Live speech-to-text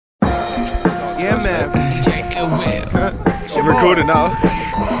Yeah, man. I'm recording now.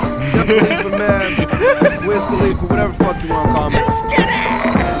 Khalifa, man. Wiz Khalifa, whatever the fuck you want to call me. Let's get it!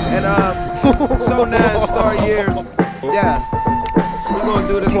 And so 9 star year. Yeah. So we gonna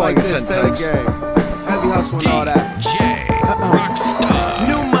do this like this, Taylor Gang. Heavy hustle and all that.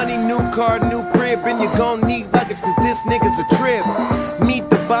 New money, new car, new crib, and you gon' need luggage cause this nigga's a trip. Meet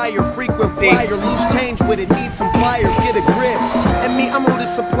the buyer, frequent flyer, loose change with it, need some pliers, get a grip. And me, I'm who the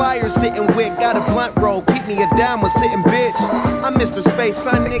supplier sitting with, got a blunt roll, keep me a dime with sitting bitch. I'm Mr. Space,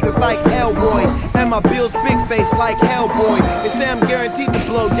 son niggas like Elroy, and my bills big face like Hellboy. They say I'm guaranteed to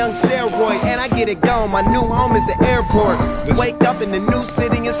blow young steroid, and I get it gone, my new home is the airport. Wake up in the new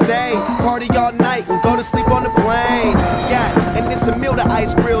city and stay, party all night and go to sleep on the plane. Yeah, and it's a meal to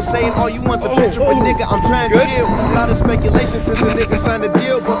ice grill, saying all you want's a picture, but nigga, I'm trying to chill. A lot of speculation since a nigga signed a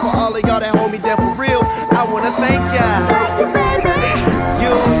deal, but for all of y'all that hold me down for real, I wanna thank y'all.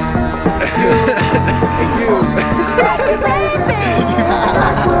 You, and you.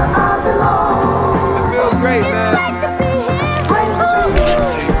 It feels great, man.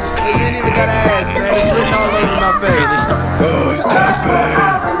 You ain't even gotta ask, man. It's written all over my face.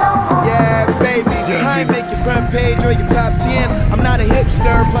 Yeah, baby. I ain't make your front page or your top 10. I'm not a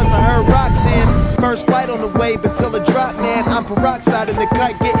hipster, plus I heard rocks in. First flight on the way, but till it drop, man. I'm peroxide in the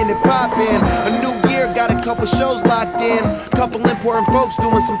cut, getting it poppin'. A new year, got a couple shows locked in. Couple important folks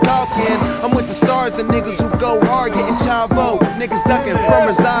doing some talking. I'm with the stars and niggas who go hard, getting chavo. Niggas ducking from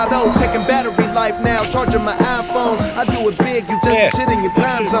Rosado, checking battery life now, charging my iPhone. I do it big, you just shit in your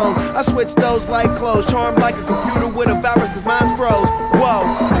time zone. I switch those like clothes, charmed like a computer with a virus, cause mine's froze. Whoa,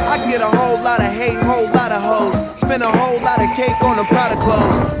 I get a whole lot of hate, whole lot of hoes. Spend a whole lot of cake on a pot of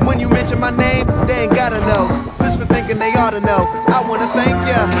clothes. When you mention my name, they ain't gotta know. This for thinking they ought to know. I wanna thank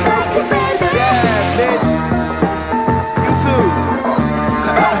ya. Yeah, bitch. You too.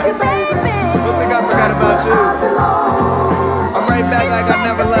 Don't think I forgot about you. I'm right back like I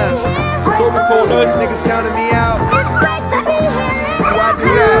never left. Niggas counting me out. Do I do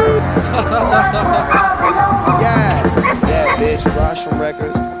that? Yeah, bitch. Rosham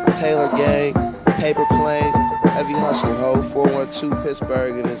Records, Taylor Gang, Paper Planes, Heavy Hustle Ho, 412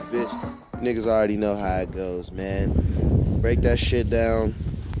 Pittsburgh in this bitch. Niggas already know how it goes, man. Break that shit down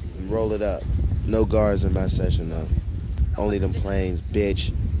and roll it up. No guards in my session though. Only them planes,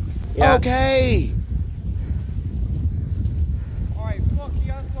 bitch. Yeah. Okay. Alright, fuck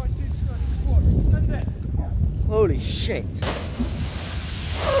the anti-2 squad. Send it. Holy shit.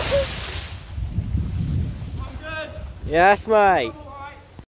 I'm good. Yes, mate.